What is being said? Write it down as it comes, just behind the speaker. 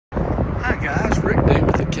Guys, Rick Day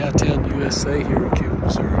with the Cowtown USA here in Cuba,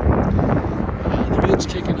 Missouri. The wind's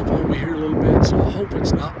kicking up over here a little bit, so I hope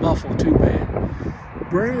it's not muffled too bad.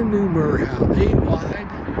 Brand new Merhow, 8 wide,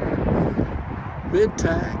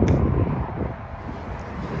 mid-tack,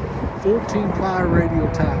 14-ply radial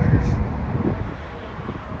tires.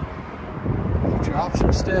 Got your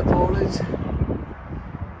optional step on it,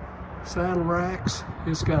 saddle racks.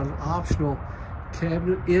 It's got an optional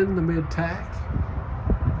cabinet in the mid-tack.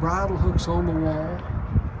 Bridle hooks on the wall,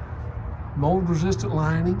 mold resistant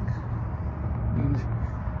lining. And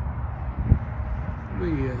let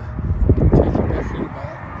me take you back in the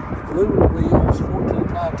back. Aluminum wheels,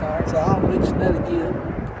 14-ply tires. I'll mention that again.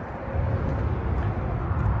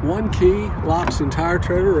 One key locks the entire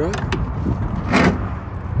trailer up.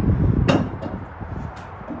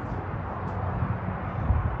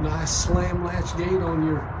 Nice slam latch gate on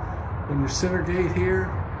your center gate here.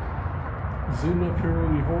 Zoom up here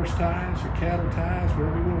on your horse ties, your cattle ties,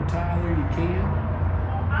 wherever you want to tie there, you can.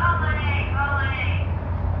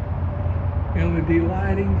 LED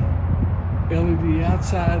lighting, LED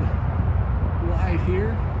outside light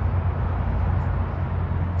here.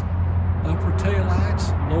 Upper tail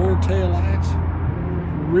lights, lower tail lights.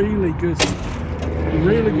 Really good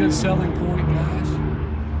selling point, guys.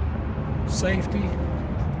 Safety.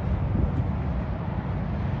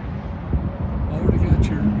 Already got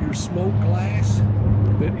your smoke glass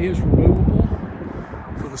that is removable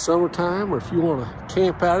for the summertime, or if you want to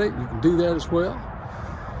camp out it, you can do that as well.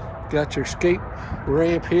 Got your escape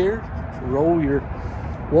ramp here to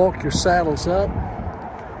walk your saddles up.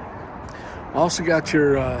 Also got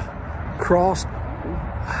your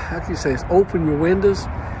open your windows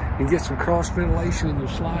and get some cross ventilation in your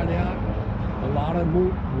slide out. A lot of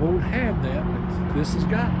them won't have that, but this has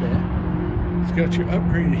got that. It's got your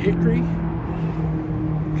upgraded Hickory.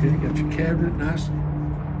 Okay, got your cabinet, nice.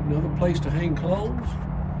 Another place to hang clothes.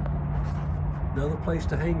 Another place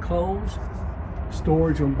to hang clothes.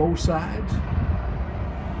 Storage on both sides.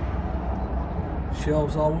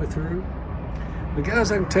 Shelves all the way through. But guys,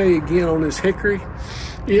 I can tell you again on this Hickory,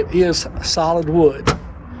 it is solid wood.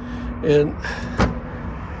 And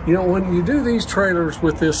you know, when you do these trailers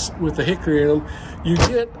with the Hickory in them, you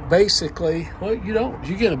get basically, well, you don't.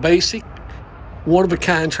 You get a basic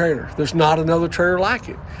one-of-a-kind trailer. There's not another trailer like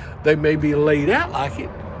it. They may be laid out like it.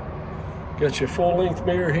 Got your full-length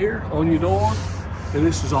mirror here on your door, and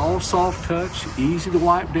this is all soft touch, easy to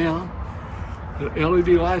wipe down. The LED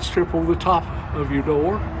light strip over the top of your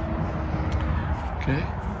door. Okay,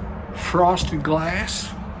 frosted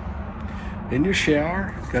glass in your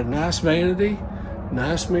shower. Got a nice vanity,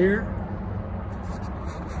 nice mirror.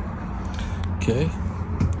 Okay,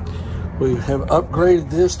 we have upgraded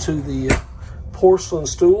this to the porcelain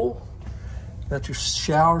stool. Got your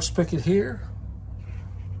shower spigot here,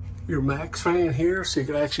 your max fan here, so you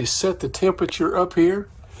can actually set the temperature up here.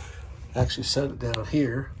 Actually set it down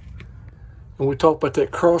here. And we talk about that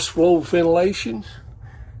cross flow ventilation.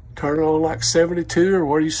 Turn it on like 72 or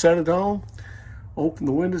where you set it on. Open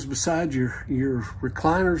the windows beside your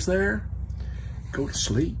recliners there. Go to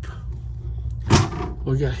sleep.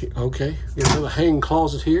 We got here, okay, got another hanging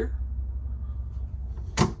closet here.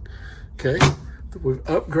 Okay. We've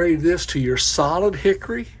upgraded this to your solid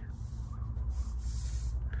Hickory.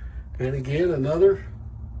 And again, another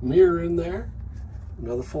mirror in there.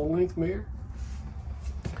 Another full-length mirror.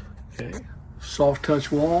 Okay. Soft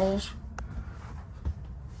touch walls.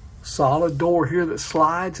 Solid door here that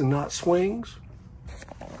slides and not swings.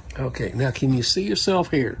 Okay, now can you see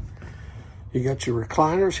yourself here? You got your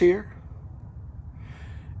recliners here.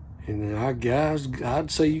 And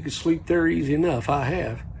I'd say you could sleep there easy enough. I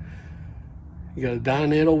have. You got a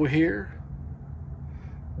dinette over here,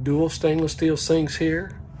 dual stainless steel sinks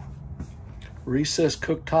here, recessed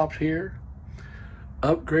cooktops here,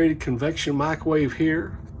 upgraded convection microwave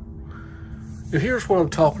here. And here's what I'm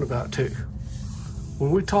talking about too.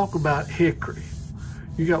 When we talk about Hickory,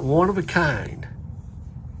 you got one of a kind.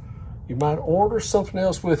 You might order something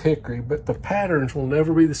else with Hickory, but the patterns will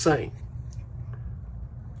never be the same.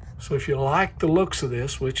 So if you like the looks of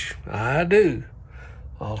this, which I do,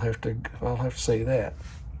 I'll have to say that.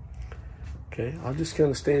 Okay, I'll just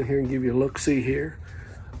kind of stand here and give you a look-see here.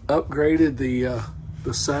 Upgraded the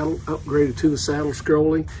saddle, upgraded to the saddle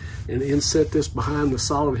scrolling, and inset this behind the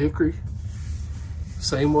solid Hickory.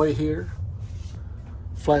 Same way here.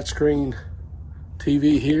 Flat screen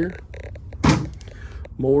TV here.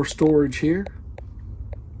 More storage here.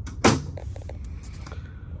 I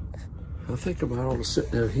think I might ought to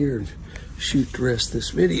sit down here and shoot the rest of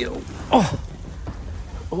this video.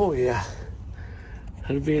 Oh yeah.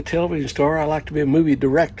 How to be a television star? I like to be a movie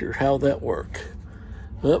director. How'd that work?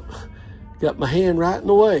 Well, Got my hand right in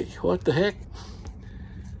the way. What the heck?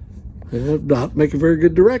 Not make a very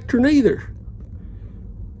good director neither.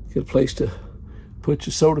 Good place to put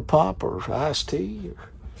your soda pop or iced tea.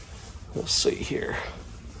 Let's see here.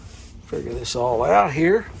 Figure this all out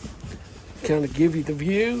here. Kind of give you the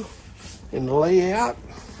view and the layout.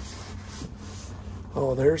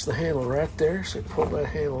 Oh, there's the handle right there. So pull that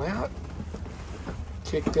handle out.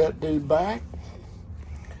 Kick that dude back.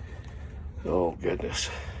 Oh, goodness.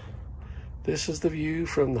 This is the view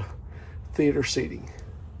from the theater seating.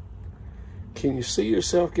 Can you see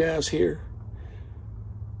yourself, guys, here?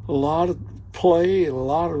 A lot of play and a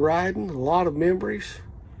lot of riding, a lot of memories.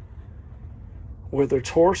 Whether it's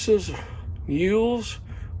horses, mules,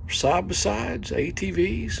 or side-by-sides,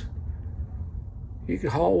 ATVs. You can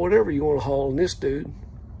haul whatever you want to haul in this dude.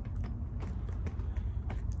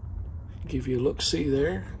 Give you a look-see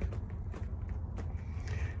there.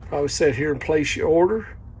 Probably sit here and place your order.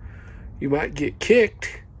 You might get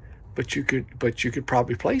kicked, but you could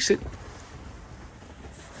probably place it.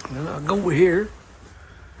 Now I'll go over here.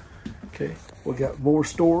 Okay, we got more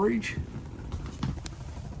storage.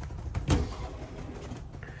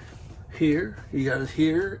 Here, you got it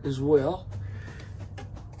here as well.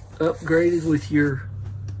 Upgraded with your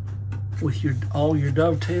all your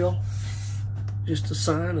dovetail, just a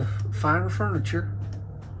sign of finer furniture.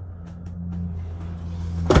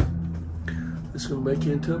 It's gonna make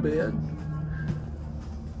you into a bed.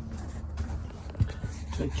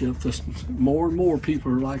 Take you up this. More and more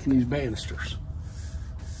people are liking these banisters.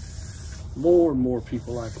 More and more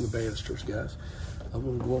people liking the banisters, guys. I'm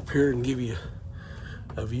gonna go up here and give you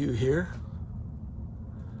a view here.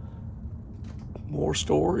 More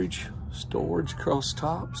storage across the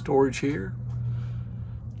top, storage here.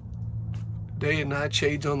 Day and night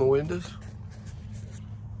shades on the windows.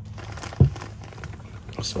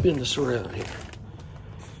 I'll spin this around here.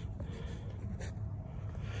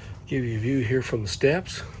 Give you a view here from the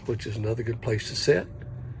steps, which is another good place to sit.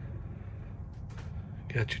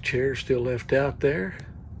 Got your chair still left out there.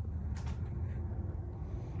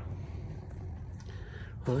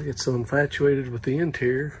 Well, I get so infatuated with the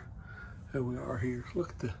interior. There we are here.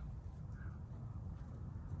 Look at the,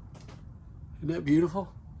 isn't that beautiful?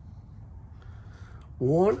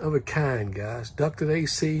 One of a kind, guys. Ducted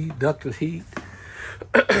AC, ducted heat.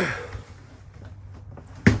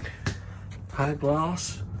 High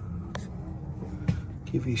gloss.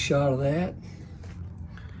 Give you a shot of that.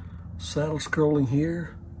 Saddle scrolling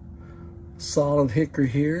here. Solid hickory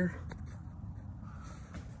here.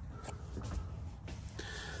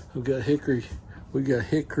 We got hickory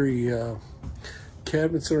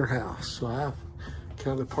cabinets in our house, so I'm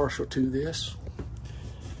kind of partial to this.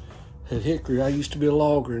 At Hickory, I used to be a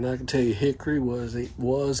logger, and I can tell you Hickory was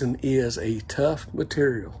and is a tough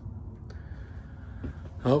material.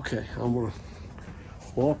 Okay, I'm gonna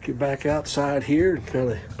walk you back outside here and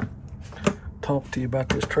kind of talk to you about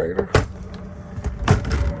this trailer.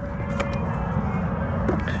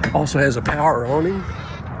 Also has a power awning.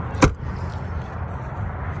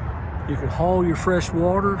 You can haul your fresh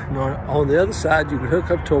water. On the other side, you can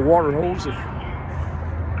hook up to a water hose.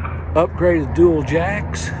 Upgraded dual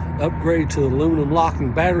jacks. Upgrade to the aluminum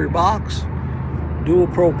locking battery box. Dual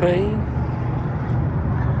propane.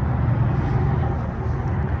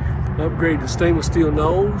 Upgrade to stainless steel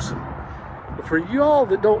nose. For y'all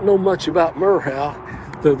that don't know much about Merhow,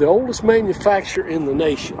 they're the oldest manufacturer in the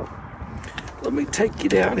nation. Let me take you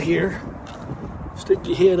down here. Stick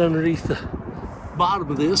your head underneath the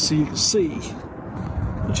bottom of this so you can see.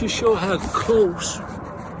 But just show how close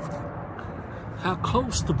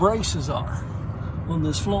the braces are on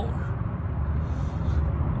this floor.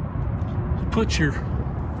 You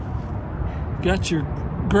got your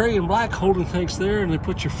gray and black holding tanks there, and they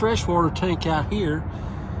put your freshwater tank out here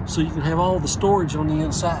so you can have all the storage on the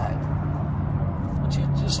inside. But you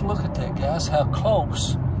just look at that, guys, how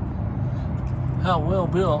close, how well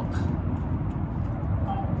built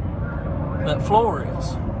that floor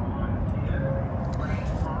is.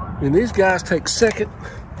 And these guys take second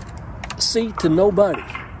seat to nobody.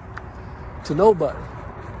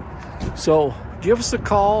 So give us a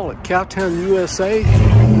call at Cowtown USA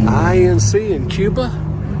Inc in Cuba.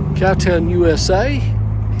 Cowtown USA.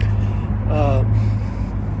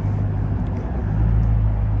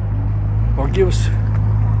 Or give us,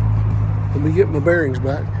 let me get my bearings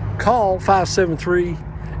back. Call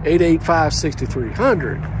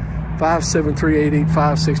 573-885-6300.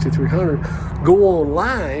 573-885-6300. Go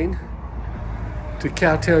online to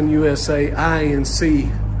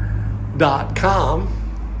CowtownUSAINC.com.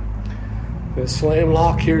 Got a slam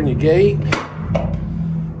lock here in your gate.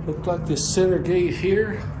 Look like this center gate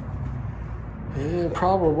here And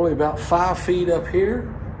probably about 5 feet up here.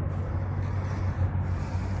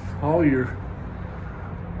 All your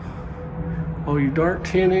dark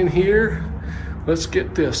tin in here. Let's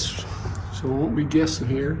get this, so we won't be guessing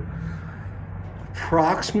here.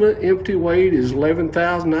 Approximate empty weight is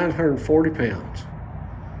 11,940 pounds.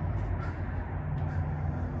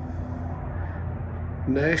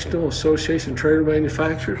 National Association of Trailer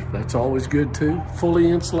Manufacturers, that's always good too. Fully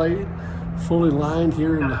insulated, fully lined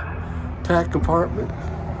here in the tack compartment.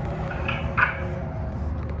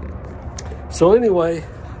 So anyway,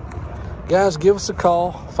 guys, give us a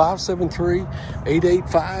call,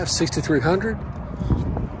 573-885-6300.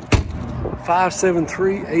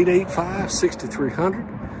 573-885-6300.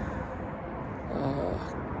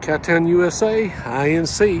 Cowtown USA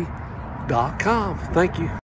Inc.com. Thank you.